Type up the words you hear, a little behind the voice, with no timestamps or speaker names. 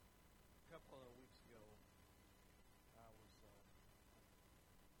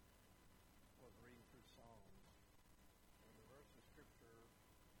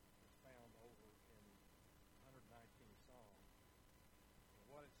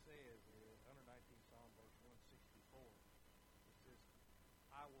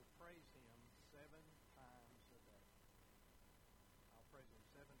I will praise him 7 times a day. I'll praise him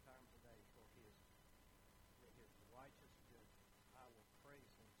 7 times a day for his righteous judgment. I will praise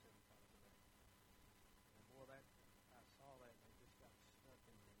him 7 times a day. And boy, I saw that and it just got stuck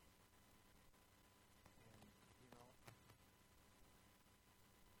in me.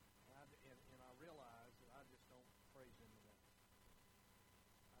 And, and I realized that I just don't praise him enough.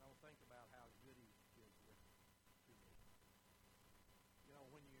 I don't think about how good he is to me.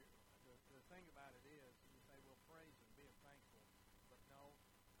 When the thing about it is, you say, well, praise and being thankful. But no,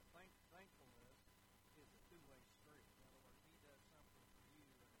 thankfulness is a two-way street. In other words, he does something for you,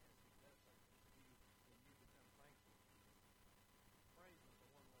 and as he does something for you, then you become thankful. Praise is a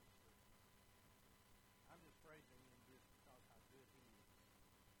one-way street. I'm just praising him just because how good he is.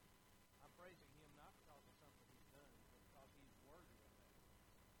 I'm praising him not because of something he's done, but because he's worthy of that.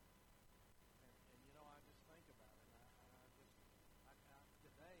 And I just think about it.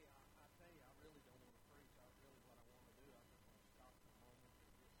 Today, I tell you, I really don't want to preach. What I want to do, I just want to stop for a moment and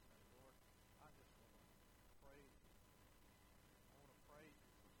just say, Lord, I just want to praise you. I want to praise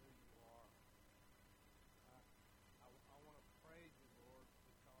you for who you are. I want to praise you, Lord,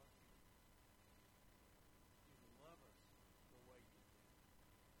 because you love us the way you do.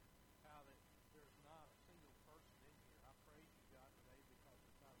 How that there's not a single person in here. I praise you, God, today because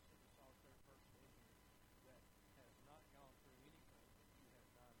there's not a single solitary person in here that has not gone through anything that you have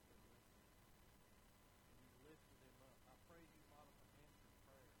not been with them. And you lifted them up. I praise you, Father, for answered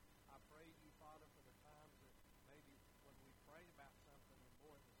prayer. I praise you, Father, for the times that maybe when we prayed about something and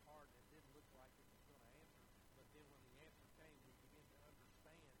boy, it was hard and it didn't look like it was going to answer. But then when the answer came, we began to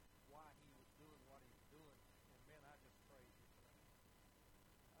understand why he was doing what he was doing. And man, I just praise you for that.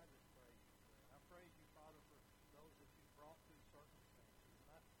 I just praise you for that. I praise you, Father, for those that you brought through circumstances.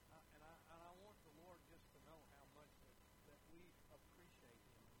 And I want the Lord just to know how much that we appreciate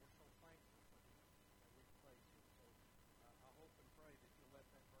him and we're so thankful for him that we praise him. So I hope and pray that you'll let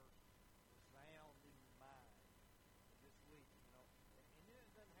that verse resound in your mind this week, And then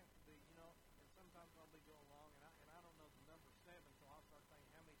it doesn't have to be, and sometimes I'll be going along and I don't know the number 7, so I'll start thinking,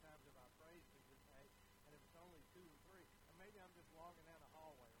 how many times have I praised him today? And if it's only 2 or 3, and maybe I'm just walking down the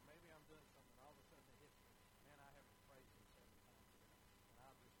hallway, or maybe I'm doing something, and all of a sudden it hits me, man, I haven't praised him 7 times today. And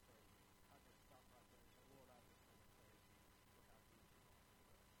I'll just praise him. I'll just stop right there and say, Lord, I just want to praise you for how good you are to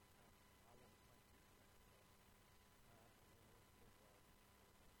us. I want to thank you for that. So, we're glad for that.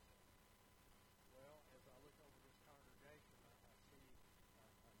 Well, as I look over this congregation, I see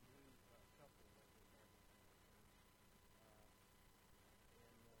a new couple that we have in our church.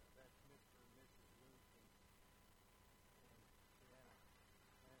 And that's Mr. and Mrs. Luke and Sienna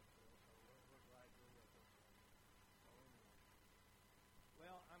Mansfield. So we're glad you're with us. So anyway.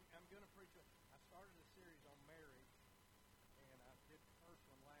 Well, I'm going to preach. I started a series on marriage, and I did the first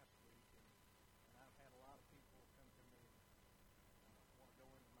one last week, and I've had a lot of people come to me and want to go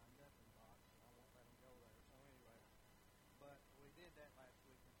into my nothing box, and I won't let them go there. So anyway, but we did that last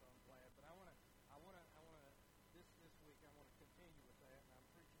week, and so I'm glad. But I want to this week I want to continue with that, and I'm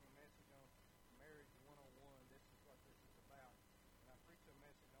preaching a message on Marriage 101. This is what this is about, and I preach a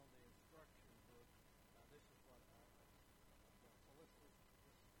message on the instruction book. This is what I've done. So let's just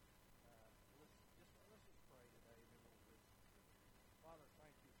pray today, and then we'll read some scripture. Father,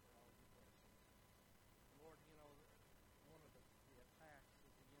 thank you for all your blessings. Lord, one of the attacks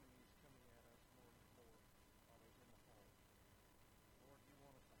that the enemy is coming at us more and more is in the home. Lord, you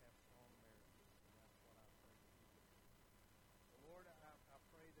want us to have strong marriages, and that's what I pray that you would do. So, Lord, I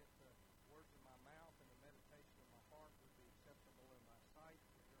pray that the words of my mouth and the meditation of my heart would be acceptable in thy sight,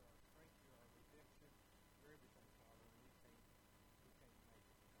 for you're our strength, you're our redemption, you're everything, Father, and we can't make it without you,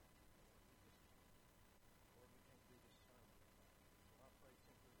 Lord. We just can't. Lord, we can't do this sermon without you. So I pray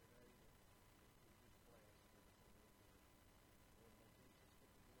simply today that we just bless everything we do. Lord, may Jesus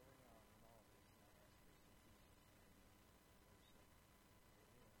get the glory and honor in all this, and I ask this in Jesus' name.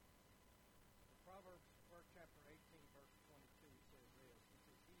 Amen. In Proverbs chapter 18, verse 22 says this. He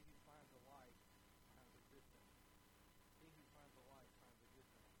says, he who finds a wife finds a good thing. He who finds a wife finds a good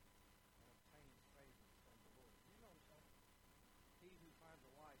thing and obtains favor from the Lord. Do you notice that? He who finds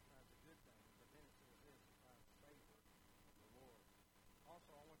a wife finds a good thing, but then it says this, he finds favor from the Lord.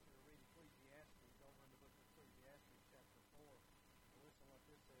 Also, I want you to read Ecclesiastes over in the book of Ecclesiastes chapter 4. And listen to what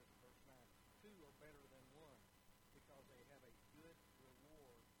this says in verse 9. 2 are better than 1 because they have a good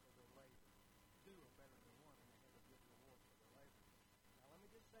reward for their labor. 2 are better than 1 and they have a good reward for their labor. Now, let me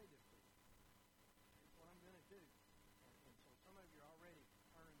just say this to you. Here's what I'm going to do. And so some of you are already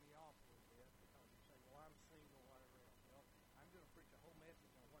turning me off a little bit because you say, well, I'm single, whatever else. Well, I'm going to preach a whole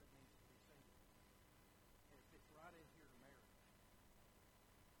message on what it means to be single. And it fits right in here to marriage.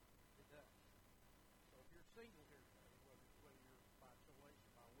 single here today, whether you're by choice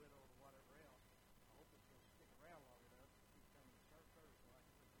or by widow or whatever else, I hope that you'll stick around long enough to keep coming to church service so I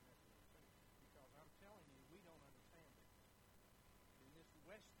can put your message in tune. Because I'm telling you, we don't understand this. In this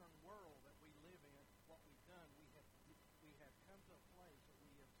Western world that we live in, what we've done, we have come to a place that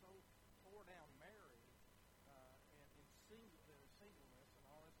we have so tore down marriage and singleness and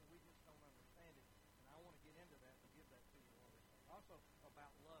all this, and we just don't understand it. And I want to get into that and give that to you one day. Also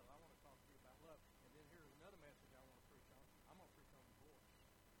about love. I want to talk to you about love. And then here's another message I want to preach on. I'm going to preach on divorce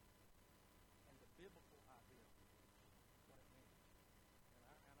and the biblical idea of divorce, what it means.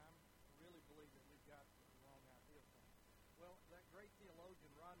 And I really believe that we've got the wrong idea of things. Well, that great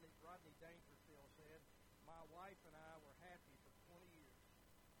theologian Rodney Dangerfield said, "My wife and I were happy for 20 years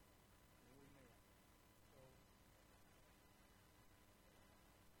when we met." So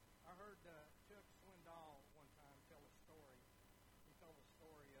I heard Chuck Swindoll one time tell a story. He told a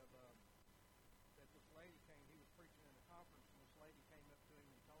story of that this lady came. He was preaching in a conference, and this lady came up to him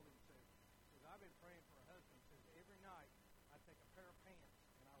and told him, says, "I've been praying for a husband." Says, "Every night I take a pair of pants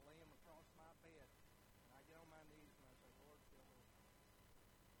and I lay them across my bed, and I get on my knees and I say, 'Lord, fill those pants.'"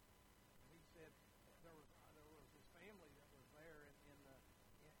 And he said there was this family that was there in that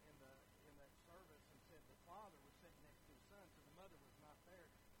service, and said the father was sitting next to his son, so the mother was not there.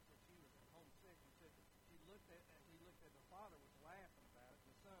 So she was at home sick, and said he looked at the father was laughing about it, and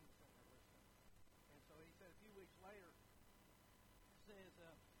the son was sitting there listening. And so he said a few weeks later, says,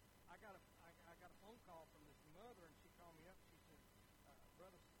 I got a phone call from this mother, and she called me up and she said,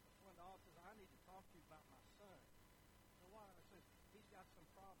 "Brother Swindoll," says, "I need to talk to you about my son." So why? I says, "He's got some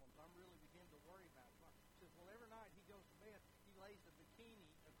problems. I'm really beginning to worry about him." She says, "Well, every night he goes to bed, he lays the bikini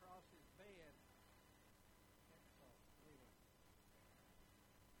across his bed." And so anyway,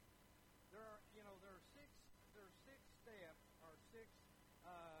 there are six steps or six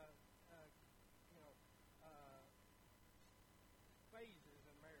phases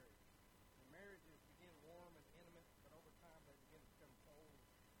in marriage. And marriages begin warm and intimate, but over time they begin to become cold,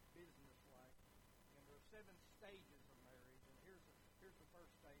 business-like. And there are 7 stages of marriage. And here's the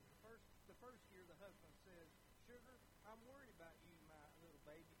first stage. The first year, the husband says, "Sugar, I'm worried about you, my little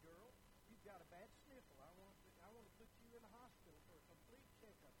baby girl. You've got a bad sniffle. I want to put you in the hospital for a complete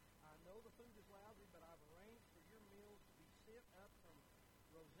checkup. I know the food is lousy, but I've arranged for your meals to be sent up from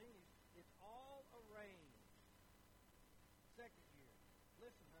Rosini's. It's all arranged." Second year,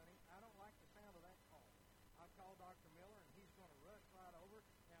 "Listen, honey, I don't like the sound of that call. I've called Dr. Miller, and he's going to rush right over.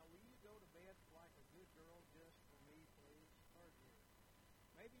 Now, will you go to bed like a good girl just for me, please?" Third year,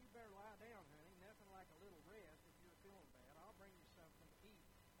 "Maybe you better lie down, honey. Nothing like a little rest if you're feeling bad. I'll bring you something to eat.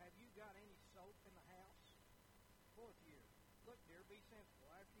 Have you got any soap in the house?" Fourth year, "Look, dear, be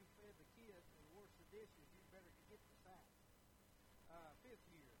sensible. After you've fed the kids and washed the dishes, you better get the sack." Fifth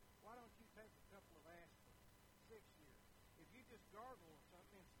year, "Why don't you take a couple of aspirin?" Sixth year, "If you just gargle or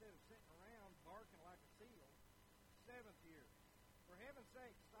something instead of sitting around barking like a seal." Seventh year, "For heaven's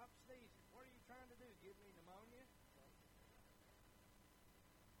sake, stop sneezing. What are you trying to do? Give me pneumonia?"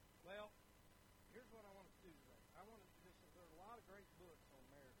 Well, here's what I want to do today. There are a lot of great books on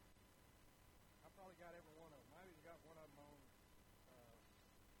marriage. I probably got every one of them. I even got one of them on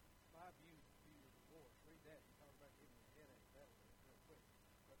 5 views of divorce. Read that. You talk about giving you a headache. That way, real quick.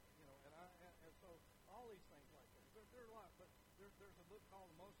 But and so all these things like that. There are a lot, but there's a book called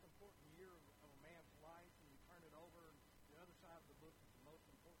The Most Important Year of a Man's Life, and you turn it over, and the other side of the book is The Most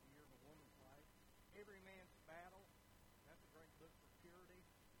Important Year of a Woman's Life. Every Man's Battle. That's a great book for purity.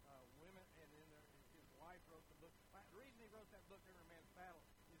 Women, and then his wife wrote the book. The reason he wrote that book, Every Man's Battle,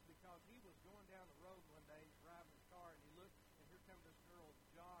 is because he was going down the road one day, he's driving his car, and he looked, and here comes this girl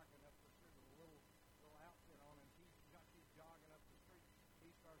jogging up the street with a little outfit on, and she's jogging up the street.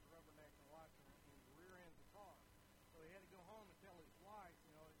 He starts rubbernecking, watching her, and he rear ends the car. So he had to go home and tell his wife,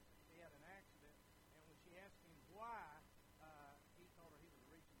 he had an accident, and when she asked him why, he told her he was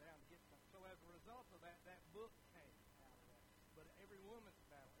reaching down to get something. So as a result of that, that book came out of that. But Every Woman's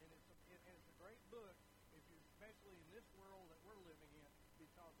Battle, and it's a great book, especially in this world that we're living in,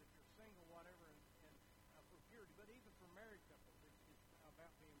 because if you're single, whatever, and for purity, but even for married couples, it's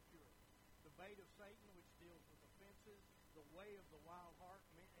about being pure. The Bait of Satan, which deals with offenses. The Way of the Wild Heart.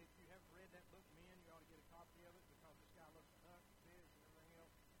 If you haven't read that book, men, you ought to get a copy of it, because this guy looks at Huck and Fish and everything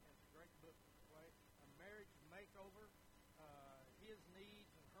else, and it's a great book this way. A Marriage Makeover. His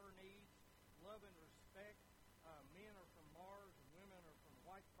Needs and Her Needs. Love and Respect. Men are from Mars and women are from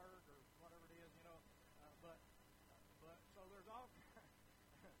Whiteburg or whatever it is, But so there's all.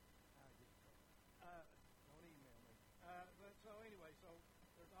 Don't email me. But so anyway, so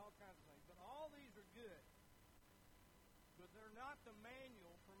there's all kinds of things. But all these are good. But they're not the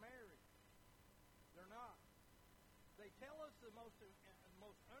manual for marriage. They're not. tell us the most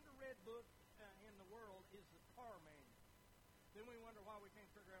underread book in the world is the car manual. Then we wonder why we can't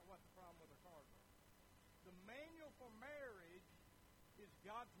figure out what the problem with our cars are. The manual for marriage is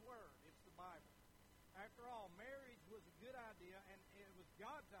God's Word. It's the Bible. After all, marriage was a good idea, and it was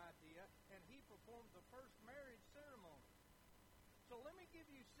God's idea, and He performed the first marriage ceremony. So let me give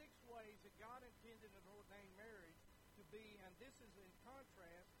you 6 ways that God intended and ordained marriage to be, and this is in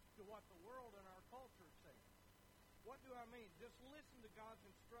contrast to what the world and our culture says. What do I mean? Just listen to God's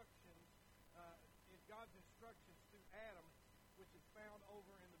instructions, through Adam, which is found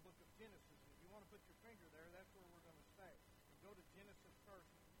over in the book of Genesis. If you want to put your finger there, that's where we're going to stay. And go to Genesis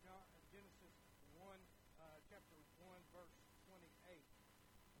first, Genesis 1, chapter 1, verse 28.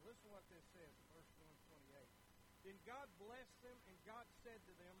 And listen to what this says, verse 1:28. Then God blessed them, and God said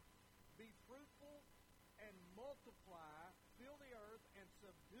to them, "Be fruitful and multiply, fill the earth and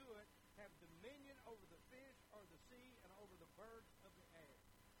subdue it, have dominion over the fish or the sea and over the birds of the air."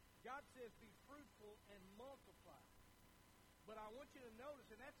 God says, be fruitful and multiply. But I want you to notice,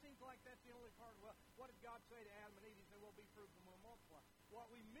 and that seems like that's the only part. Well, what did God say to Adam and Eve? He said, well, be fruitful and we'll multiply. What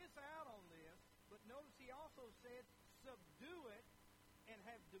we miss out on this, but notice He also said, subdue it and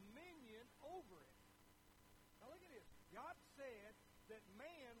have dominion over it. Now look at this. God said that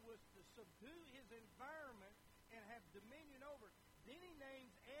man was to subdue his environment and have dominion over it. Then He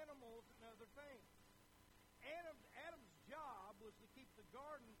names animals and other things. Adam's job was to keep the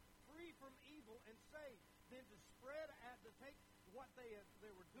garden free from evil and safe. Then to spread out, to take what they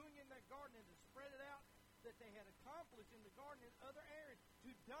were doing in that garden and to spread it out that they had accomplished in the garden in other areas, to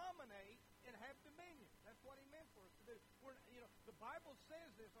dominate and have dominion. That's what He meant for us to do. The Bible says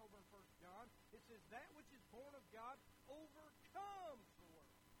this over in 1 John. It says, that which is born of God overcomes the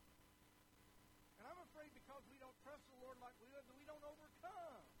world. And I'm afraid because we don't trust the Lord like we do, we don't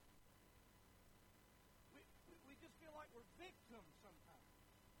overcome. We just feel like we're victims sometimes.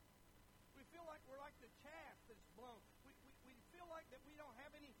 We feel like we're like the chaff that's blown. We feel like that we don't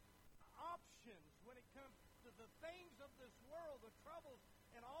have any options when it comes to the things of this world, the troubles,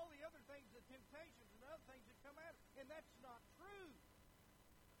 and all the other things, the temptations and other things that come at us. And that's not true.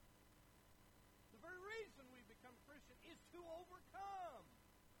 The very reason we become Christian is to overcome.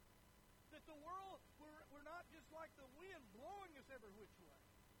 That the world, we're not just like the wind blowing us every which way.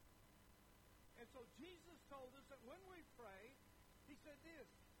 And so Jesus told us that when we pray, He said this,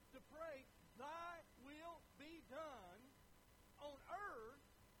 to pray, thy will be done on earth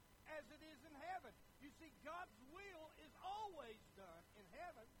as it is in heaven. You see, God's will is always done in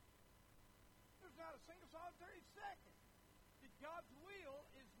heaven. There's not a single solitary second that God's will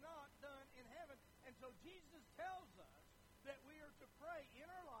is not done in heaven. And so Jesus tells us that we are to pray in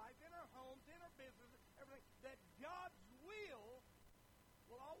our life, in our homes, in our business, everything, that God's will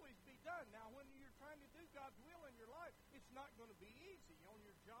always be done. Now, when you're trying to do God's will in your life, it's not going to be easy on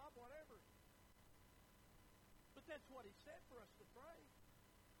your job, whatever. But that's what He said for us to pray.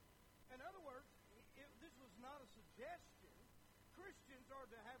 In other words, this was not a suggestion. Christians are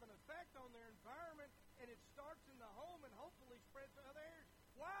to have an effect on their environment, and it starts in the home and hopefully spreads to other areas.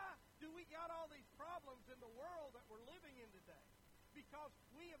 Why do we got all these problems in the world that we're living in today? Because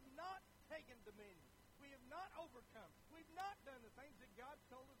we have not taken dominion. We have not overcome. We've not done the things that God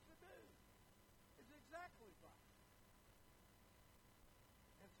told us to do. It's exactly right.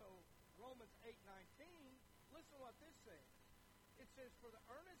 And so Romans 8:19, listen to what this says. It says, for the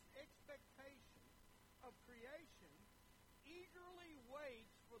earnest expectation of creation eagerly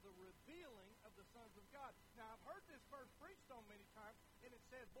waits for the revealing of the sons of God. Now, I've heard this verse preached on many times, and it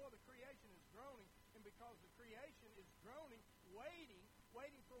says, boy, the creation is groaning, and because the creation is groaning,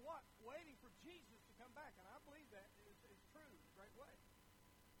 waiting for what? Waiting for Jesus to come back. And I believe that is true in a great way.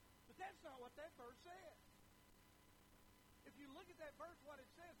 But that's not what that verse says. If you look at that verse, what it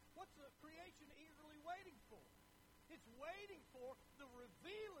says, what's the creation eagerly waiting for? It's waiting for the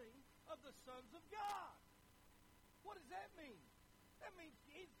revealing of the sons of God. What does that mean? That means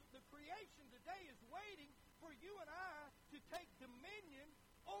the creation today is waiting for you and I to take dominion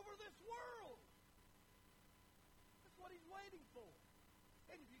over this world. That's what He's waiting for.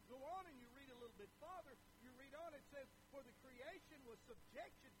 And if you go on and you read a little bit farther, you read on, it says, for the creation was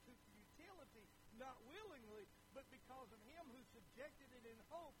subjected to futility, not willingly, but because of Him who subjected it in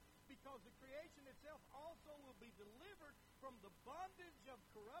hope, because the creation itself also will be delivered from the bondage of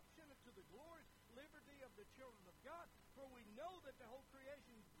corruption to the glorious liberty of the children of God. For we know that the whole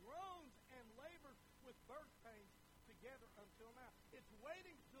creation groans and labors with birth pains together until now. It's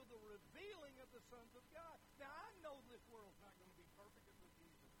waiting till the revealing of the sons of God. Now, I know this world's not going to be perfect until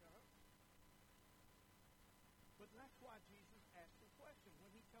Jesus comes. But that's why Jesus asked the question,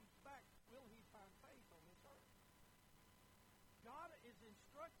 when He comes back, will He find faith on this earth?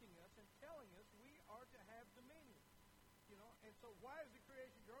 And so why is the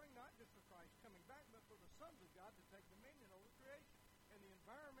creation growing? Not just for Christ coming back, but for the sons of God to take dominion over creation and the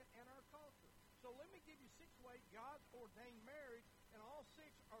environment and our culture. So let me give you 6 ways God's ordained marriage, and all 6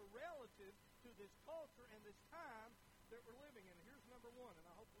 are relative to this culture and this time that we're living in. And here's number 1, and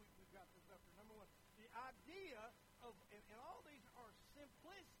I hope we've got this up here. Number 1, the idea of, and all these are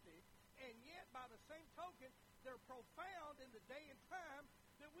simplistic, and yet by the same token, they're profound in the day and time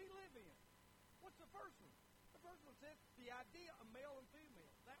that we live in. What's the first one? The first one says the idea of male and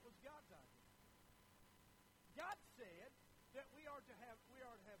female. That was God's idea. God said that we are to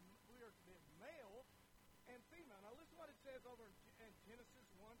be male and female. Now listen what it says over in Genesis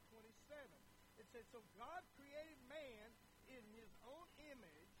 1:27. It says, so God created man in his own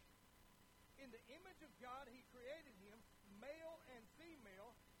image. In the image of God he created him, male and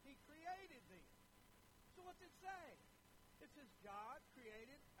female, he created them. So what's it say? It says God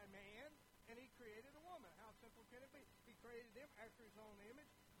created a man and he created a woman. How simple can it be? He created them after his own image,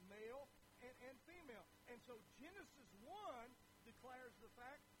 male and female. And so Genesis 1 declares the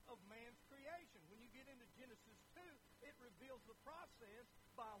fact of man's creation. When you get into Genesis 2, it reveals the process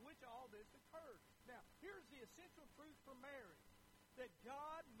by which all this occurred. Now, here's the essential truth for marriage, that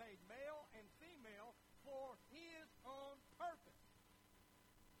God made male and female for his own purpose.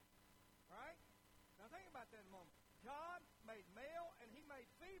 Right? Now think about that a moment. God made male and he made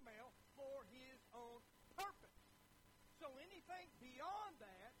female for his own purpose. So anything beyond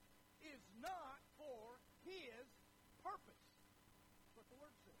that is not for his purpose. That's what the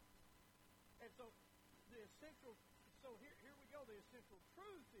word says. And so here we go. The essential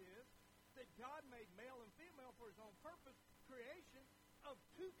truth is that God made male and female for his own purpose, creation of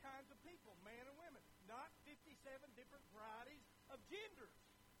 2 kinds of people, man and women, not 57 different varieties of genders.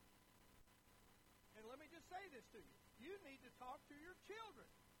 And let me just say this to you. You need to talk to your children.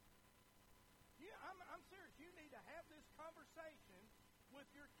 I'm serious. You need to have this conversation with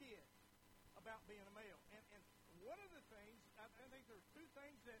your kids about being a male. And one of the things, I think there are 2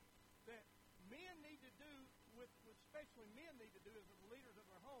 things that men need to do, especially men need to do as the leaders of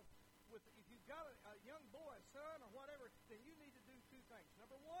their home. If you've got a young boy, a son, or whatever, then you need to do 2 things.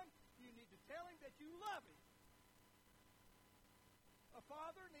 Number 1, you need to tell him that you love him. A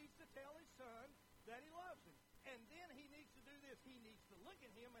father needs to tell his son that he loves him. And then he needs to do this. He needs to look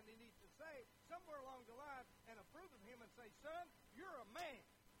at him and he needs to say, somewhere along the line, and approve of him and say, son, you're a man.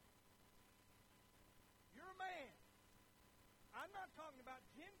 You're a man. I'm not talking about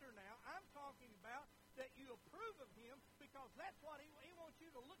gender now. I'm talking about that you approve of him, because that's what he wants you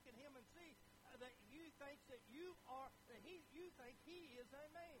to look at him and see that you think that you are, you think he is a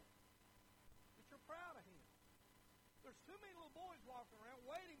man. That you're proud of him. There's too many little boys walking around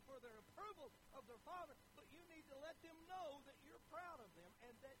waiting for their approval of their father, but you need to let them know that you're proud of them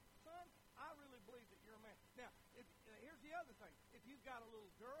and that, son, I really believe that you're a man. Now, here's the other thing. If you've got a little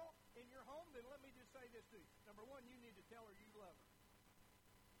girl in your home, then let me just say this to you. Number 1, you need to tell her you love her.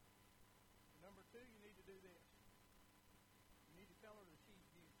 Number 2, you need to do this. You need to tell her that she's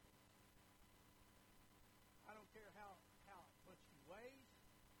beautiful. I don't care how much she weighs.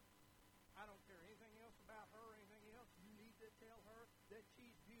 I don't care anything else about her or anything else. You need to tell her that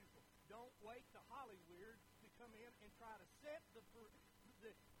she's beautiful. Don't wait to Hollywood to come in and try to set the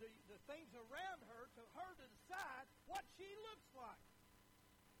things around her to decide what she looks like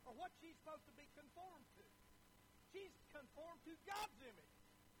or what she's supposed to be conformed to. She's conformed to God's image.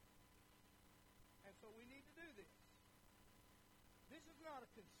 And so we need to do this. This is not a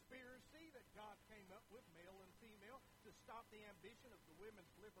conspiracy that God came up with, male and female, to stop the ambition of the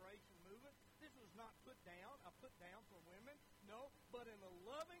women's liberation movement. This was not a put down for women. No, but in a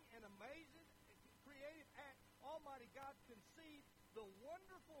loving and amazing creative act, Almighty God conceived the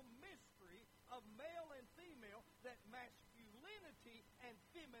wonderful mystery of male and female, that masculinity and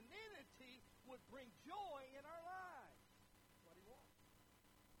femininity would bring joy in our lives. That's what he wants.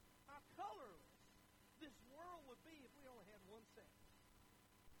 How colorless this world would be if we only had one sex.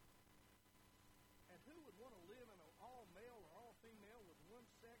 And who would want to live in an all-male or all-female with one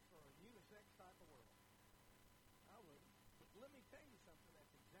sex or a unisex type of world? I wouldn't. But let me tell you something,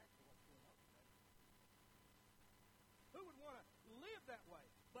 that's exactly what's going on today. Who would want to live that way?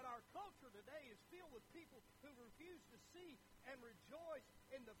 But our culture today is filled with people who refuse to see and rejoice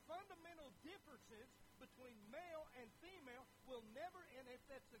in the fundamental differences between male and female, will never, and if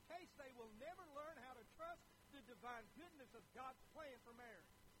that's the case, they will never learn how to trust the divine goodness of God's plan for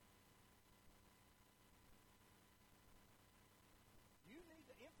marriage. You need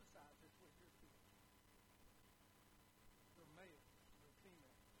to emphasize this with your kids. They're males, they're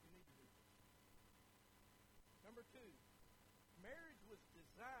females. You need to do this. Number 2, marriage was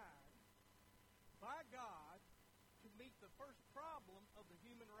designed by God to meet the first problem of the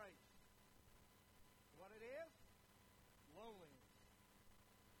human race. What it is? Loneliness.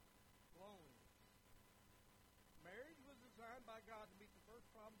 Loneliness. Marriage was designed by God to meet the first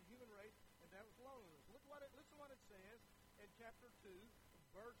problem of the human race, and that was loneliness. Listen what it says in chapter 2,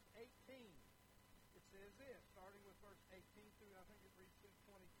 verse 18. It says this, starting with verse 18 through, I think it reaches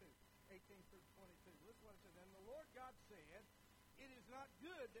 22. 18 through 22. Listen what it says. And the Lord God said, it is not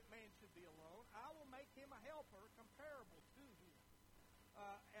good that man should be alone. I will make him a helper comparable to him.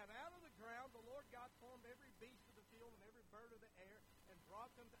 And out of the ground the Lord God formed every beast of the field and every bird of the air and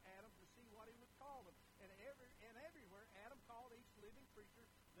brought them to Adam to see what he would call them. And everywhere Adam called each living creature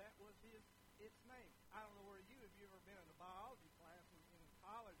that was its name. I don't know where you ever been in a biology class in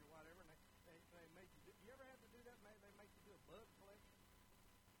college or whatever, and they make you do. You ever have to do that? They make you do a bug collection.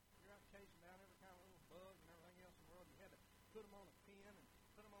 You're out chasing down every kind of little bug and everything else in the world. You had to put them on a pen and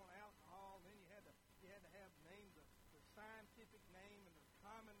put them on alcohol, and then you had to have named the scientific name and the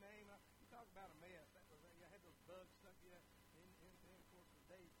common name. You talk about a mess. You had those bugs stuck in. And of course, the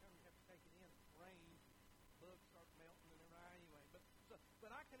days come, you have to take it in. It's rain. Bugs start melting and everything anyway.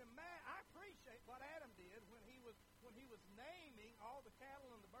 But I can imagine. I appreciate what Adam did when he was naming all the cattle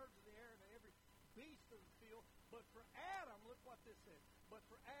and the birds of the air and every beast of the field. But for Adam, look what this says. But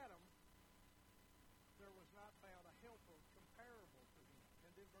for Adam, there was not found a helper comparable to him.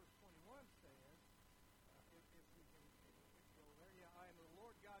 And then verse 21 says, if we can go there, and the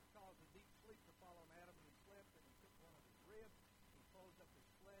Lord God caused a deep sleep to fall on Adam, and he slept, and he took one of his ribs, and closed up his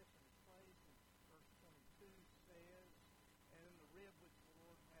flesh and his place. And verse 22 says, and in the rib which the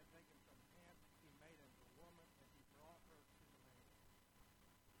Lord had taken from him, he made unto a woman, and he brought her to the man.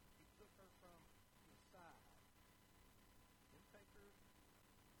 He took her from his side, didn't take her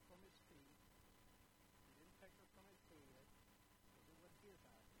from his feet, he didn't take her from his head, because it wasn't his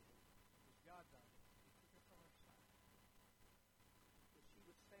idea, it was God's idea. He took her from her side, that she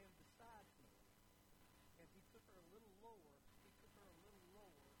would stand beside him, and he took her a little lower,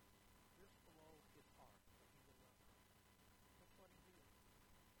 just below his heart, that he would love her. That's what he did.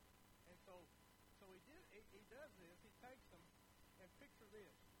 And so he does this, he takes them, and picture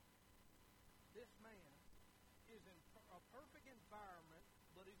this. This man is in a perfect environment,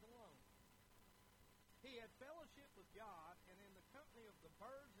 but he's alone. He had fellowship with God, and in the company of the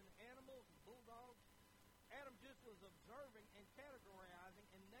birds and animals and bulldogs, Adam just was observing and categorizing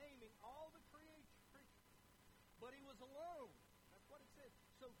and naming all the creatures. But he was alone. That's what it says.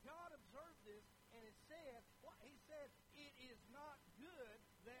 So God observed this, and it said, he said, it is not good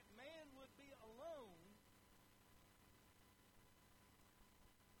that man would be alone.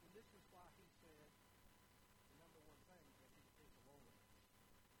 And this is why he said the number one thing that is loneliness.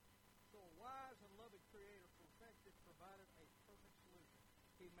 So a wise and loving Creator provided a perfect solution.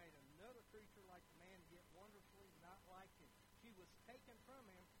 He made another creature like the man, yet wonderfully not like him. She was taken from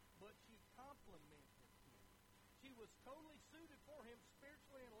him, but she complemented him. She was totally suited for him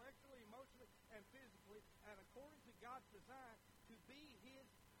spiritually, intellectually, emotionally, and physically, and according to God's design, to be his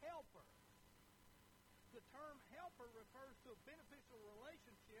helper. The term helper refers to a beneficial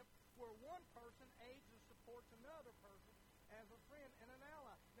relationship where one person aids and supports another person as a friend and an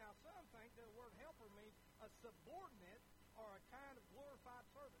ally. Now, some think that the word helper means a subordinate or a kind of glorified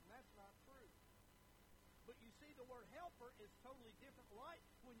servant, and that's not true. But you see, the word helper is totally different light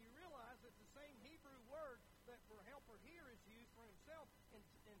when you realize that the same Hebrew word that for helper here is used for himself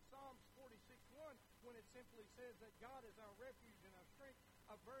in Psalms 46:1, when it simply says that God is our refuge and our strength,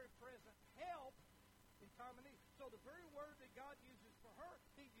 a very present help in time of need. So the very word that God uses for her,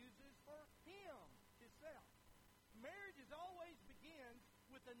 he uses for him, himself. Marriage always begins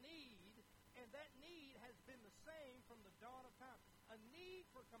with a need, and that need has been the same from the dawn of time. A need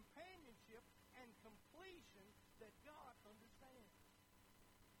for companionship and completion that God understands.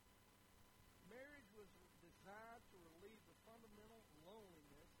 Marriage was designed to relieve the fundamental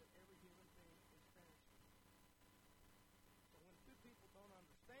loneliness that every human being experiences. So when two people don't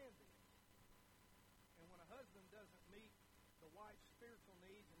understand this, and when a husband doesn't meet the wife's spiritual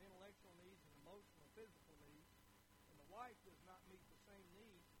needs and intellectual needs and emotional and physical needs, and the wife does not meet the same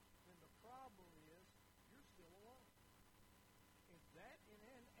needs, then the problem is you're still alone. And that, in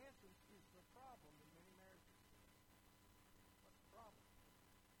essence, is the problem in many marriages. What's the problem?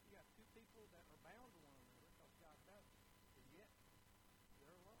 You got two people that are bound to one another because God does it, and yet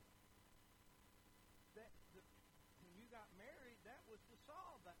they're alone. When you got married, that was to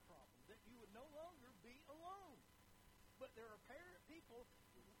solve that problem, that you would no longer be alone. But there are people,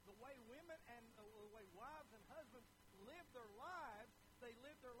 the way women and the way wives and husbands live their lives, they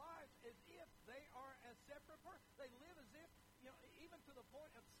live their lives as if they are a separate person. They live as if, even to the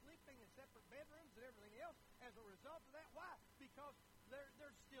point of sleeping in separate bedrooms and everything else as a result of that. Why? because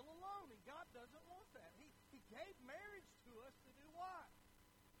they're still alone, and God doesn't want that. He gave marriage to us to do what?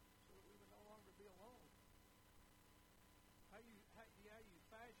 So that we would no longer be alone. How you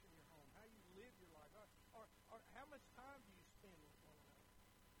fashion your home, how you live your life, or how much time do you spend with one another?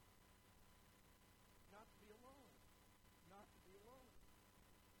 Not to be alone. Not to be alone.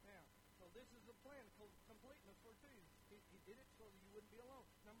 Now, so this is the plan, completeness for two. He did it so that you wouldn't be alone.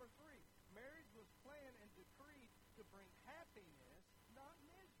 Number 3, marriage was planned and decreed to bring happiness, not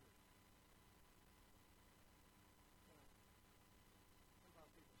misery. You know,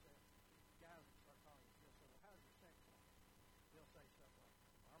 sometimes people say, guys will start calling you, they'll say, well, how's your sex life? They'll say stuff like,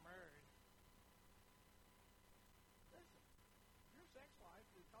 I'm married. Listen, your sex life,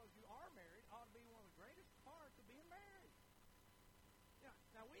 because you are married, ought to be one of the greatest parts of being married.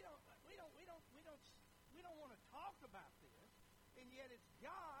 Now we don't want to talk about this, and yet it's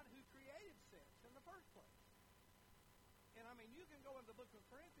God who created sex in the first place. And I mean, you can go into the book of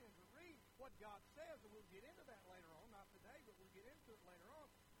Corinthians and read what God says, and we'll get into that later on, not today, but we'll get into it later on,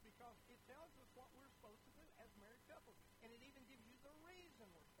 because it tells us what we're supposed to do as married couples, and it even gives you the reason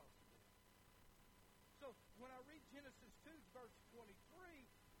we're supposed to do it. So when I read Genesis 2, verse 23,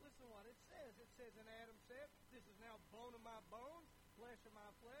 listen to what it says. It says, and Adam said, this is now bone of my bones, flesh of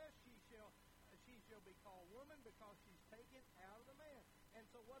my flesh. She shall be called woman because she's taken out of the man. And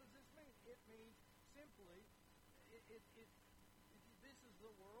so what does this mean? It means simply, this is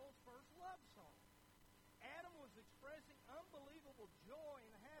the world's first love song. Adam was expressing unbelievable joy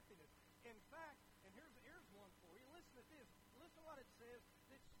and happiness. In fact, and here's one for you. Listen to this. Listen to what it says.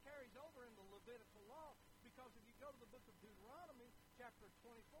 This carries over in the Levitical law, because if you go to the book of Deuteronomy, chapter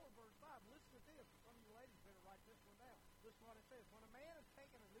 24, verse 5, listen to this. Some of you ladies better write this one down. Listen to what it says. When a man has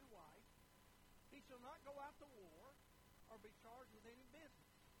taken a new wife, he shall not go out to war or be charged with any business.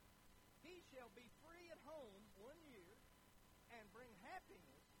 He shall be free at home 1 year and bring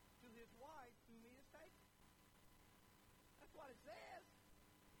happiness to his wife whom he has taken. That's what it says.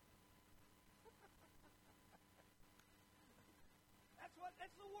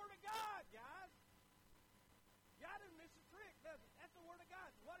 That's the Word of God, guys. God doesn't miss a trick, does it? That's the Word of God.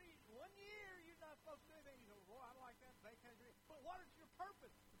 1 year you're not supposed to do anything. You go, boy, I like that. They can't do it. But what is your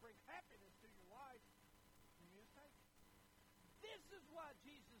purpose? To bring happiness to your wife whom he has taken. This is why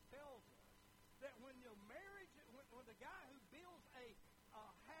Jesus tells us that when your marriage, when the guy who builds a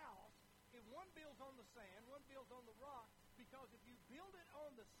house, if one builds on the sand, one builds on the rock, because if you build it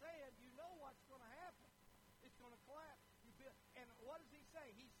on the sand, you know what's going to happen. It's going to collapse. And what does he say?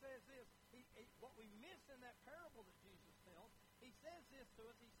 He says this. What we miss in that parable that Jesus tells, he says this to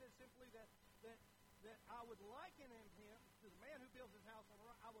us. He says simply that I would liken him to the man who builds his house on the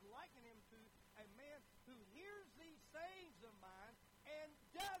rock. I would liken him to a man who hears these sayings of mine and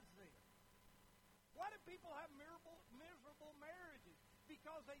does them. Why do people have miserable marriages?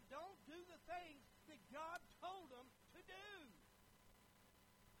 Because they don't do the things that God told them to do.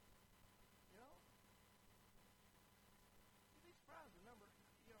 You know? You'd be surprised the number,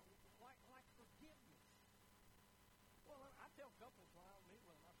 like forgiveness. Well, I tell couples when I meet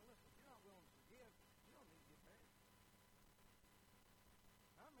with them, I say, listen, if you're not willing to forgive, you don't need to get married.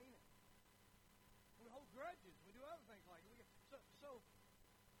 I mean it. We hold grudges. We do other things like it.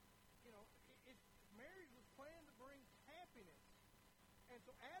 Marriage was planned to bring happiness. And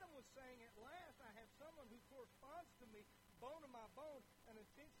so Adam was saying, at last I have someone who corresponds to me, bone of my bone, an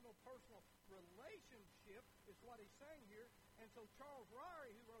intentional personal relationship is what he's saying here. And so Charles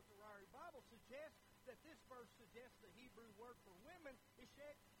Ryrie, who wrote the Ryrie Bible, suggests that this verse suggests the Hebrew word for women is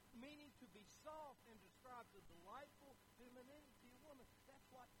shek, meaning to be soft, and describes the delightful femininity of woman. That's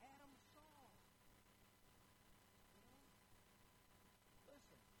what Adam saw. You know?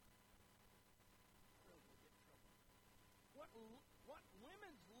 Listen. I really will get in trouble. What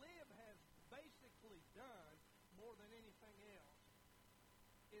Women's Lib has basically done more than anything else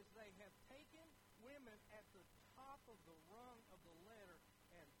is they have taken women at the top of the rung of the ladder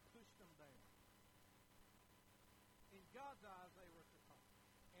and pushed them down. In God's eyes, they were at the top.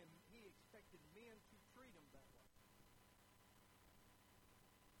 And he expected men to treat them that way.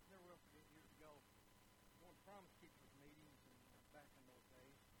 Never will forget years ago, going to Promise Keepers meetings and back in those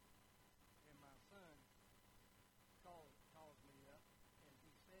days, and my son calls me up, and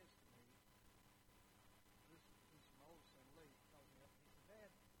he says to me, he's my oldest son, Lee, calls me up, and he said,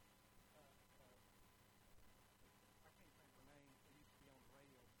 Dad, I can't think of her name. It used to be on the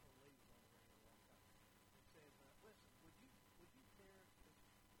radio before Lee was on the radio a long time. He says, listen, would you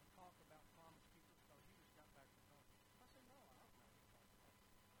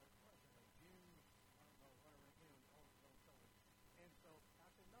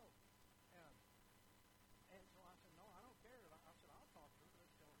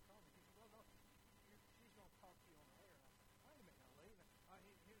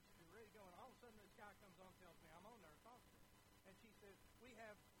we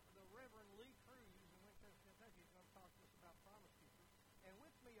have the Reverend Lee Cruz in Winchester, Kentucky, who's going to talk to us about Promise Keepers. And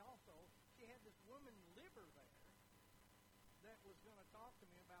with me also, she had this woman Liber there that was going to talk to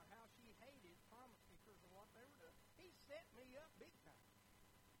me about how she hated Promise Keepers and what they were doing. He set me up big time.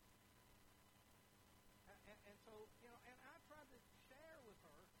 And so, and I tried to share with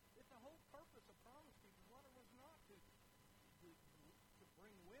her that the whole purpose of Promise Keepers, what it was not to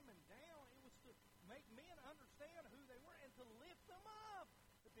bring women down, it was to make men understand who they were and to lift them up,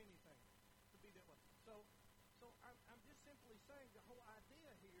 if anything, to be that way. So I'm just simply saying the whole idea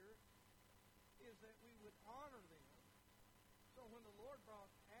here is that we would honor them. So when the Lord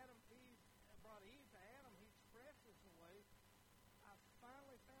brought Eve to Adam, he expressed this in a way. I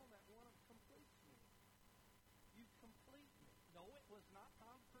finally found that one of completes me. You complete me. No, it was not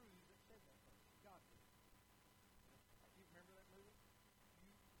Tom Cruise that said that first. God did. You remember that movie?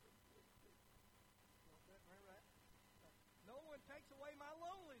 You complete me. Remember that? No one takes away my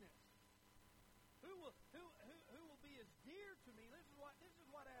loneliness. Who will be as dear to me? This is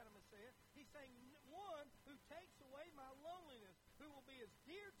what Adam has said. He's saying, one who takes away my loneliness, who will be as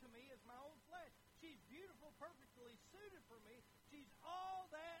dear to me as my own flesh. She's beautiful, perfectly suited for me. She's all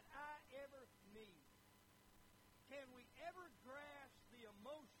that I ever need. Can we ever grasp the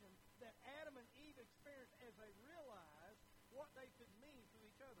emotion that Adam and Eve experienced as they realized what they could mean to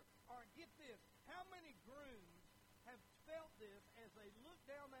each other? Or get this, how many grooms have felt this as they looked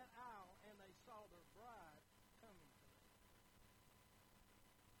down that aisle and they saw their bride coming to them?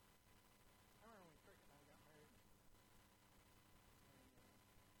 I remember when Cricket and I got married.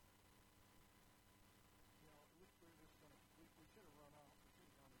 And, we were just going to, we should have run off. We should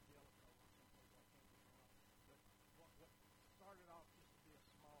have gone to Jellicoe or someplace like that. What started off just to be a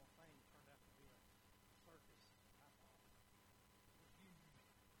small thing turned out to be a circus, I thought. It was huge.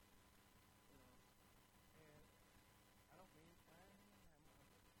 And I don't mean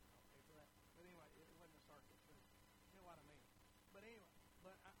I'll pay for that. But anyway, it wasn't a circus, but you know what I mean. But anyway,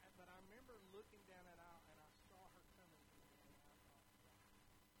 but I remember looking down that aisle and I saw her coming to me, and I thought, wow, what about me?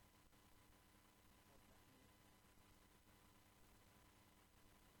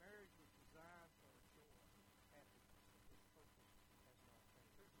 Marriage was designed for joy, happiness. Its purpose has not changed.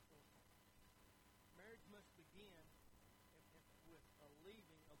 Here's the fourth one. Marriage must begin with a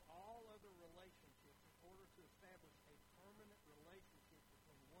leaving of all other relationships in order to establish a permanent relationship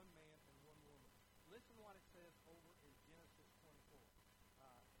between one man and one woman. Listen to what it says over in Genesis 24,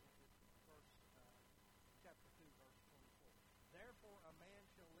 chapter 2, verse 24. Therefore a man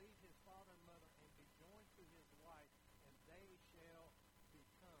shall leave his father and mother and be joined to his wife, and they shall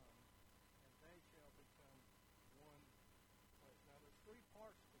become one flesh. Now there's three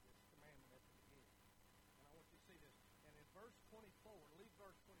parts to this commandment at the beginning. And I want you to see this. And in verse 24, leave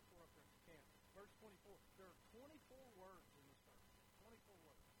verse 24 up there if you can. Verse 24, there are 24 words in this verse. 24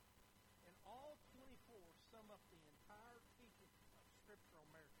 words. And all 24 sum up the entire teaching of Scripture on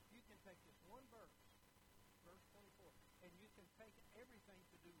marriage. You can take this one verse, verse 24, and you can take everything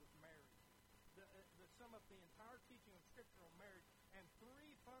to do with marriage. The sum up the entire teaching of Scripture on marriage and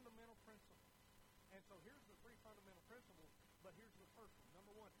three fundamental principles. And so here's the three fundamental principles, but here's the first one.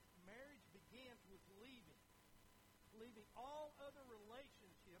 Number one, marriage begins with leaving all other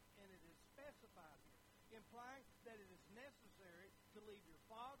relationship, and it is specified here, implying that it is necessary to leave your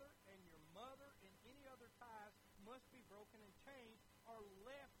father and your mother, and any other ties must be broken and changed or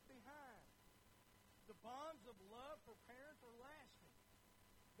left behind. The bonds of love for parents are lasting,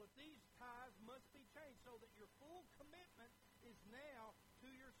 but these ties must be changed so that your full commitment is now to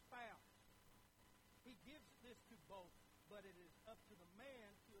your spouse. He gives this to both, but it is up to the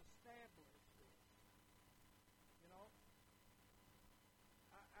man to establish this.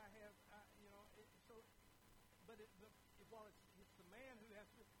 While it's the man who has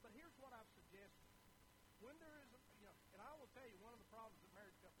to, but here's what I've suggested. When there is, and I will tell you, one of the problems that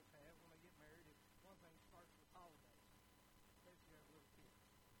married couples have when they get married is one thing starts with holidays, especially if you have little kids.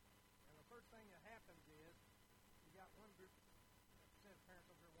 And the first thing that happens is you got one group of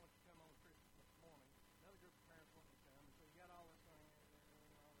parents over here wants to come on Christmas morning, another group of parents want to come, and so you got all this going on,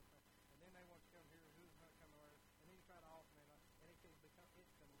 all this thing, and then they want to come here, who's not coming over, and then you try to alternate, and it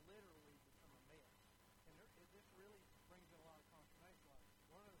can literally become a mess. And this really brings in a lot of consternation.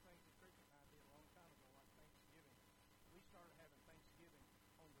 One of the things that Cricket and I did a long time ago, like Thanksgiving, we started having Thanksgiving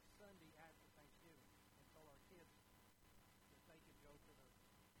on the Sunday after Thanksgiving, and told our kids that they could go to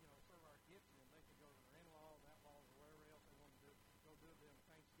serve our gifts, and they could go to their in-laws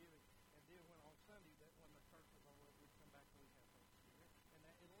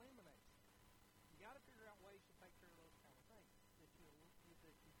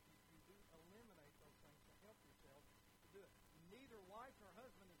either wife or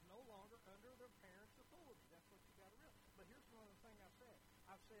husband is no longer under their parents' authority. That's what you got to realize. But here's one other thing I've said.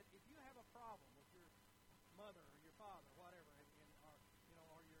 I've said if you have a problem with your mother or your father, whatever,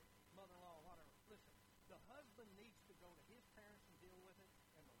 or your mother-in-law, whatever, listen. The husband needs to go to his parents and deal with it,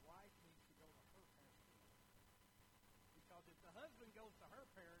 and the wife needs to go to her parents and deal with it. Because if the husband goes to her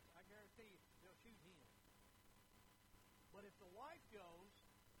parents, I guarantee you they'll shoot him. But if the wife goes,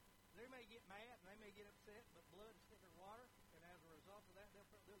 they may get mad and they may get upset, but blood is thicker than water, and as a result of that, they'll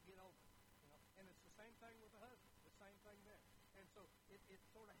get over it. And it's the same thing with the husband, the same thing there. And so it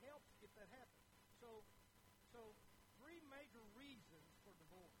sort of helps if that happens. So three major reasons for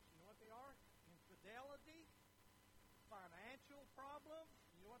divorce. You know what they are? Infidelity, financial problems.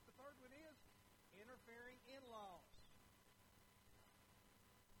 You know what the third one is? Interfering in-laws.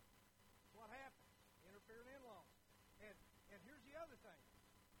 That's what happens. Interfering in-laws. And here's the other thing.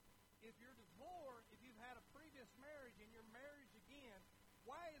 If you're divorced, if you've had a previous marriage and you're married again,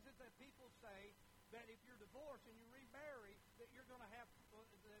 why is it that people say that if you're divorced and you remarry, that you're going to have the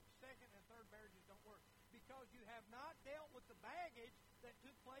second and third marriages don't work? Because you have not dealt with the baggage that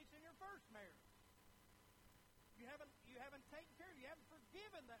took place in your first marriage. You haven't taken care of it. You haven't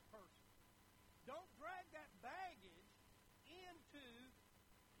forgiven that person. Don't drag that baggage into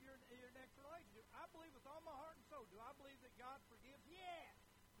your next relationship. I believe with all my heart and soul. Do I believe that God forgives? Yes.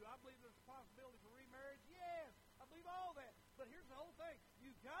 Do I believe there's a possibility for remarriage? Yes. I believe all that. But here's the whole thing.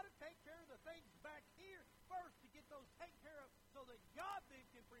 You've got to take care of the things back here first to get those taken care of so that God then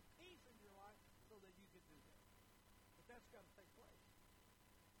can bring peace in your life so that you can do that. But that's got to take place.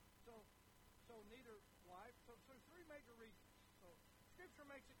 So neither wife. So three major reasons. So Scripture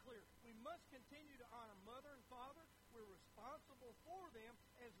makes it clear. We must continue to honor mother and father. We're responsible for them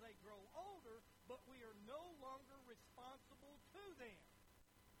as they grow older, but we are no longer responsible to them.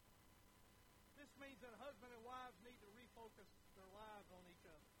 This means that husband and wives need to refocus their lives on each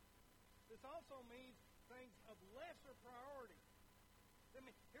other. This also means things of lesser priority.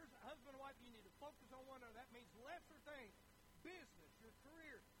 Here's a husband and wife, you need to focus on one another. That means lesser things. Business, your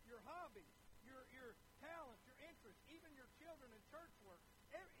career, your hobbies, your talents, your interests, even your children and church work.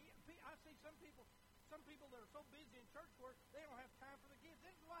 I see some people that are so busy in church work, they don't have time for the kids.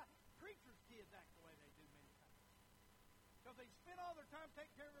 This is why preachers' kids act the way they do many times. Because they spend all their time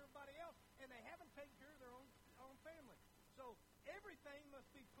taking care of everybody else, and they haven't taken care of their own family. So everything must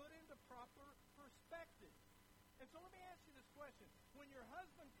be put into proper perspective. And so let me ask you this question. When your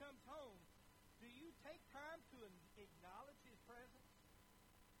husband comes home, do you take time to acknowledge his presence?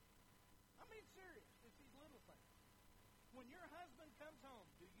 I mean, serious. It's these little things. When your husband comes home,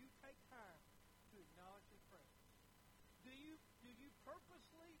 do you take time to acknowledge his presence? Do you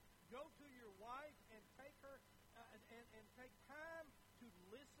purposely go to your wife and take her and take time to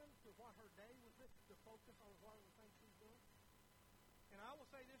listen to what her day was like, to focus on what the things she's doing? And I will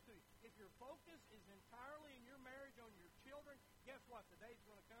say this to you. If your focus is entirely in your marriage on your children, guess what? The day's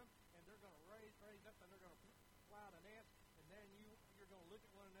going to come, and they're going to raise up, and they're going to fly out a nest, and then you're going to look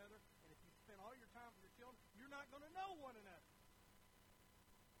at one another, and if you spend all your time with your children, you're not going to know one another.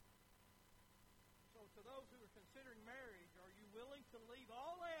 So to those who are considering marriage, are you willing to leave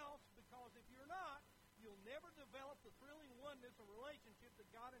all else? Because if you're not, you'll never develop the thrilling oneness of relationship that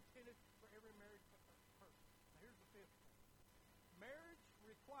God intended for every married person. Now here's the fifth thing. Marriage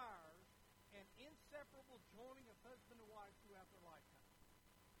requires an inseparable joining of husband and wife throughout their lifetime.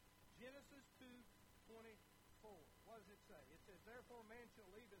 Genesis 2:24. What does it say? It says, therefore man shall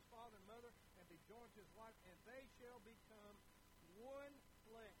leave his father and mother and be joined to his wife, and they shall become one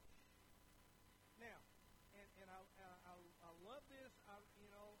flesh. Now, and I love this.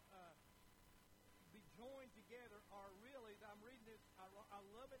 Be joined together, or really, I'm reading this. I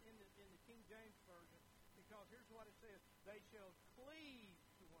love it in the King James version. Because here's what it says. They shall cleave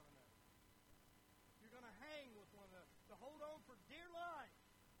to one another. You're going to hang with one another. To hold on for dear life.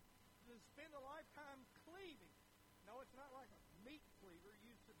 To spend a lifetime cleaving. No, it's not like a meat cleaver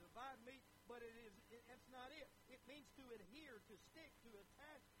used to divide meat, but that's not it. It means to adhere, to stick, to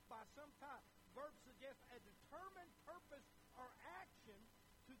attach by some type. Verb suggests a determined purpose or action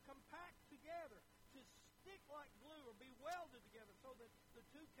to compact together. To stick like glue or be welded together so that the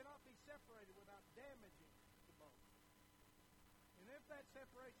two cannot be separated without damaging the bone. And if that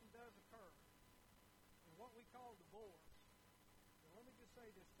separation does occur, in what we call divorce, then let me just say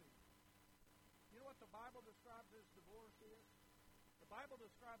this to you. You know what the Bible describes as divorce is? The Bible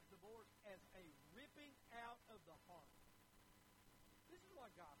describes divorce as a ripping out of the heart. This is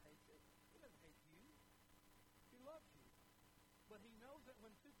why God hates it. He doesn't hate you. He loves you. But he knows that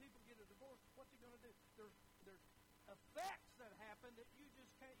when two people get a divorce, what's he going to do? There's effects that happen that you just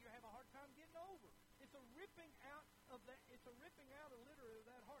can't, you have a hard time getting over. It's a ripping out of that. It's a ripping out of literally of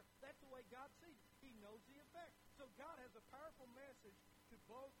that heart. That's the way God sees it. He knows the effect. So God has a powerful message to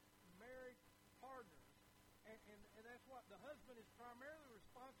both married partners. And that's what the husband is primarily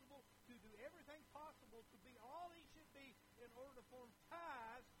responsible to do everything possible to be all he should be in order to form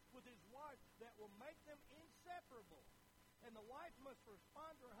ties with his wife that will make them inseparable. And the wife must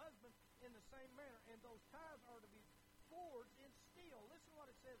respond to her husband in the same manner. And those ties are to be forged in steel. Listen to what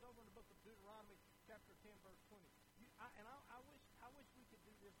it says over in the book of Deuteronomy, chapter 10, verse 20. I wish we could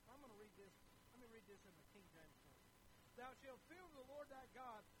do this. I'm going to read this. Let me read this in the King James Version. Thou shalt fear the Lord thy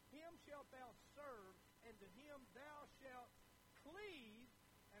God, him shalt thou serve, and to him thou shalt cleave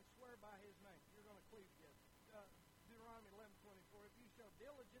and swear by his name. You're going to cleave together. Deuteronomy 11:24. If you shall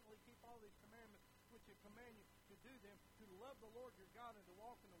diligently keep all these commandments which I command you to do them, to love the Lord your God and to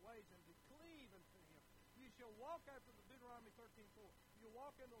walk in the ways and to cleave unto him. You shall walk after the Deuteronomy 13:4. You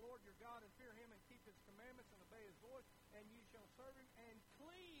walk in the Lord your God and fear him and keep his commandments and obey his voice, and you shall serve him and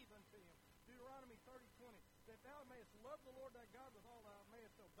cleave unto him. Deuteronomy 30:20. That thou mayest love the Lord thy God with all thou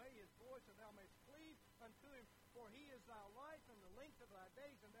mayest obey his voice, and thou mayest cleave unto him, for he is thy life and the length of thy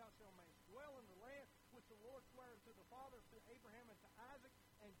days, and thou shalt mayest dwell in the land which the Lord sware unto the fathers, to Abraham and to Isaac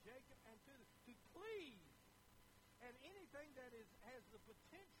and Jacob, and to cleave. And anything that has the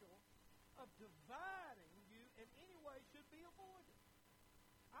potential of dividing you in any way should be avoided.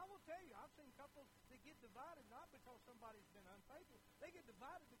 I will tell you, I've seen couples that get divided not because somebody's been unfaithful. They get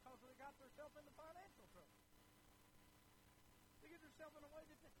divided because they got themselves into financial trouble. They get themselves in a way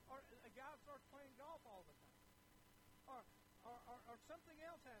that or a guy starts playing golf all the time. Or something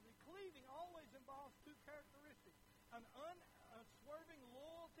else happens. Cleaving always involves two characteristics. An unswerving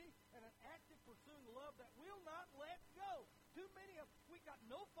loyalty and an active pursuing love that will not let go. Too many of we got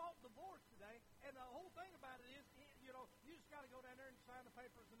no fault divorce today, and the whole thing about it is, you just got to go down there and sign the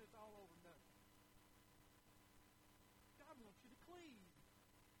papers, and it's all over and done. God wants you to cleave,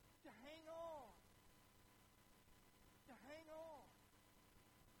 to hang on, to hang on.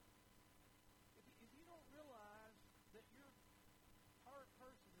 If you don't realize that your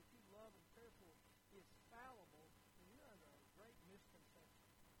person that you love and care for is fallible, then you're under a great misconception.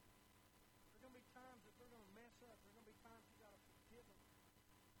 There are going to be times that they're going to mess up. There are going to be times you got to forgive them.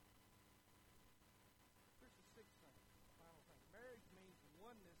 Here's the sixth thing, the final thing. Marriage means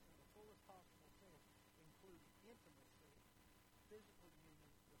oneness in the fullest possible sense, including intimacy, physical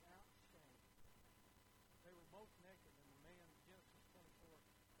union without shame. They were both naked, and the man, Genesis 24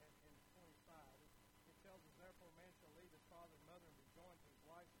 and 25, it tells us, therefore, a man shall leave his father and mother and be joined to his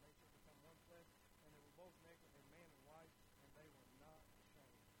wife, and they shall become one flesh. And they were both naked, and man and wife, and they were not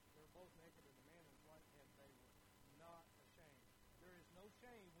ashamed. They were both naked, and the man and his wife, and they were not ashamed. There is no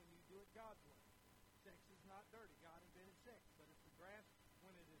shame when you do it God's way. Sex is not dirty. God invented sex, but it's the grass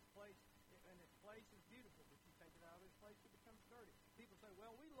when it is placed, and its place is beautiful, but you take it out of its place, it becomes dirty. People say,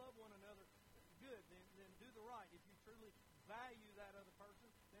 well, we love one another. Good, then do the right. If you truly value that other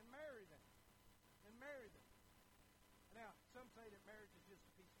person, then marry them. Then marry them. Now, some say that marriage is just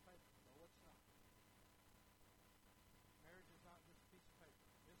a piece of paper. No, it's not. Marriage is not just a piece of paper.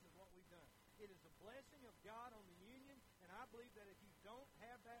 This is what we've done. It is a blessing of God on the union, and I believe that if you don't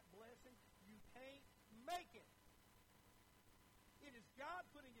have that blessing, you can't make it. It is God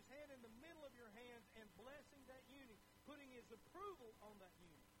putting his hand in the middle of your hands and blessing that union, putting his approval on that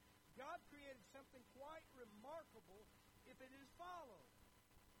union. God created something quite remarkable if it is followed.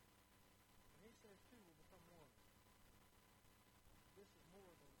 And he says two will become one. This is more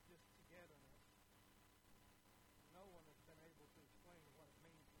than just togetherness. No one has been able to explain what it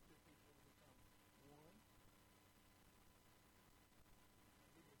means for two people to become one.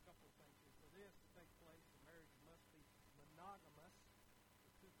 I'll give you a couple of things here. For this to take place, the marriage must be monogamous,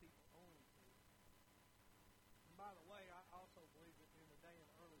 the two people only two. And by the way, I also believe that in the day in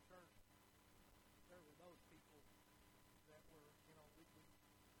the early church, there were those people that were, we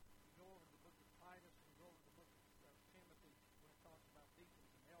go over to the book of Titus and go over to the book of Timothy when it talks about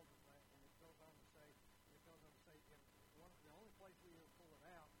deacons and elders, and it goes on to say, the only place we ever pull it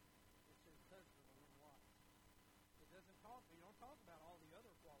out, it says husband and then wife. It doesn't talk, you don't talk about all the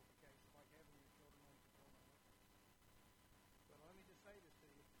other qualifications like having your children on control. But let me just say this to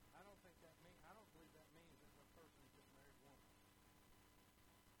you. I don't believe that means that a person is just married once.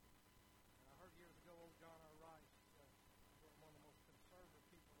 And I heard years ago old John R. Rice, one of the most conservative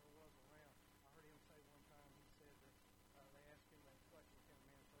people there was around. I heard him say one time, he said that they asked him that question, can a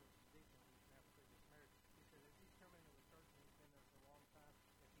man serve as a deacon when he's have a previous marriage? He said, if he's come into the church and he's been there for a long time,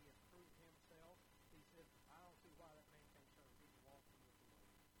 if he has proved himself, he said, I don't see why that man can't serve. He can walk in the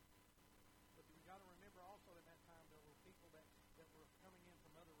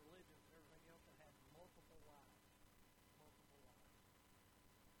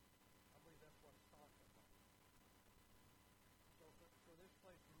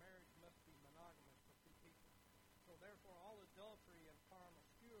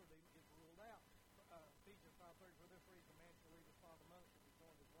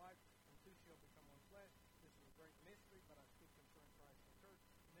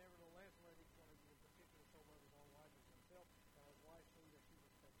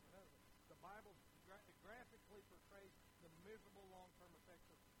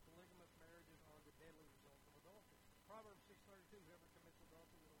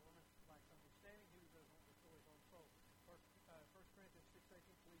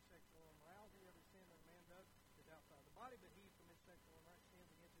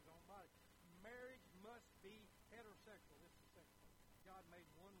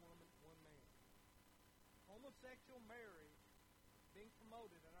Homosexual marriage being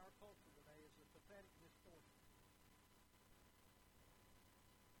promoted in our culture today is a pathetic distortion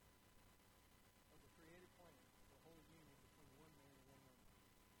of the creative plan for holy union between one man and one woman.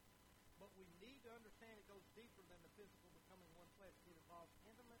 But we need to understand it goes deeper than the physical becoming one flesh. It involves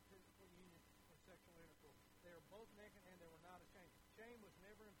intimate physical union and sexual intercourse. They are both naked and they were not ashamed. Shame was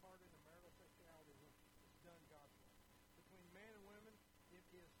never imparted in marital sexuality when it's done God's way. Between man and women, it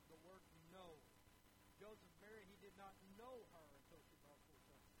is the word know. Joseph married, he did not know her until she brought forth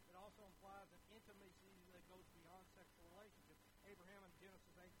son. It also implies an intimacy that goes beyond sexual relationships. Abraham in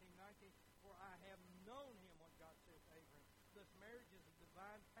Genesis 18:19, for I have known him, what God said to Abraham. Thus marriage is a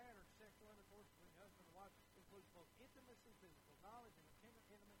divine pattern. Sexual intercourse between husband and wife includes both intimacy, physical knowledge, and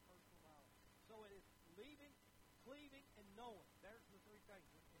intimate personal knowledge. So it is leaving, cleaving, and knowing. There's the three things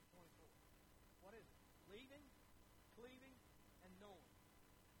in 24. What is it? Leaving, cleaving, and knowing.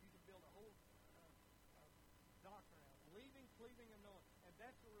 You can build a whole doctrine out. Leaving, cleaving, and knowing. And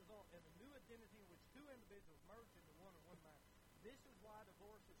that's the result of a new identity in which two individuals merge into one in one mind. This is why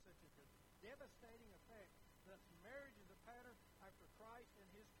divorce is such a devastating effect. Thus, marriage is a pattern after Christ and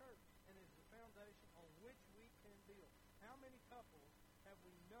His church, and is the foundation on which we can build. How many couples have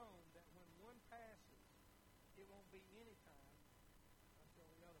we known that when one passes, it won't be any time until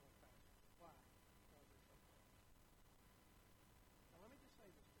the other one passes? Why? Because they're so close. Now, let me just say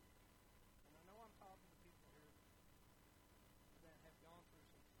this to you. And I know I'm talking to people here that have gone through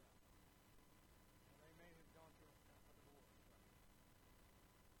some stuff. And they may have gone through a divorce.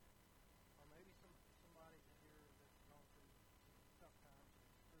 Or maybe somebody in here that's gone through some tough times and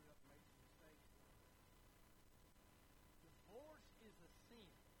screwed up, made some mistakes. Divorce is a sin.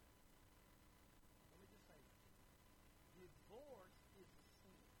 Let me just say this. Divorce is a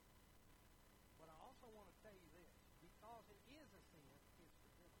sin. But I also want to tell you this. Because it is a sin, it's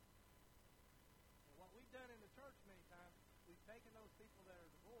forgiven. And what we've done in the church many times, we've taken those people that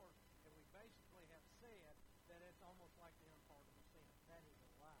are divorced, and we basically have said that it's almost like the unpardonable sin. That is a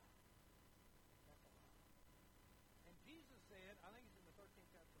lie. That's a lie. And Jesus said, I think it's in the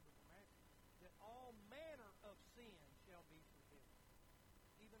 13th chapter of the book of Matthew, that all manner of sin shall be forgiven.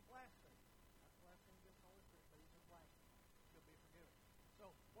 Even blasphemy. Not blasphemy against the Holy Spirit, but even blasphemy shall be forgiven.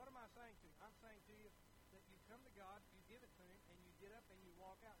 So, what am I saying to you? I'm saying to you that you come to God, you give it to Him, and you get up and you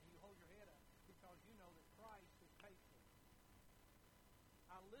walk out and you hold your head up because you know that Christ has paid for it.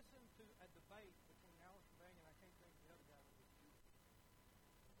 I listened to a debate between Alistair Begg and I can't think of the other guy that was Jewish.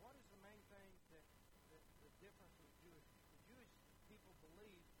 What is the main thing that the difference with Jewish? The Jewish people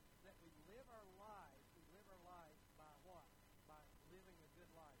believe that we live our lives by what? By living a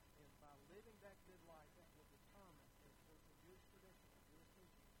good life. And by living that good life, that will determine, of course, the Jewish tradition, the Jewish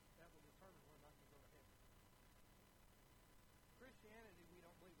teaching, that will determine whether or not you go to heaven. Christianity, we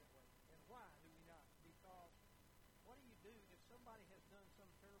don't believe that way. And why do we not? Because what do you do if somebody has done some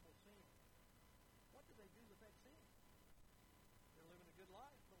terrible sin? What do they do with that sin? They're living a good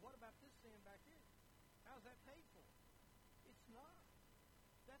life. But what about this sin back here? How's that paid for? It's not.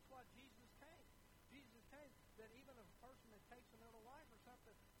 That's why Jesus came. Jesus came that even a person that takes another life or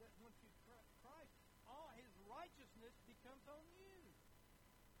something, that once you Christ, all His righteousness becomes on you.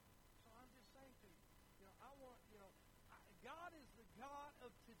 So I'm just saying to you, God is the God of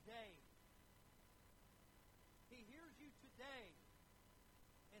today. He hears you today.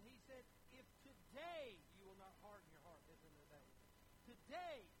 And He said, if today you will not harden your heart as in the day.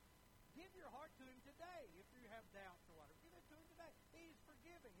 Today, give your heart to Him today. If you have doubts or whatever, give it to Him today. He's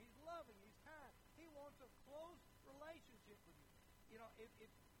forgiving. He's loving. He's kind. He wants a close relationship with you. You know, if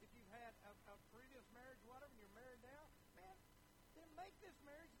you've had a previous marriage, whatever, and you're married now, man, then make this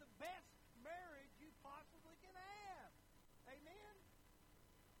marriage the best marriage you possibly can have. Amen?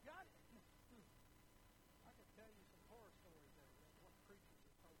 God, I could tell you some horror stories there. What preachers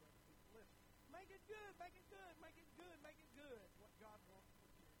have told other people. Listen, make it good, make it good.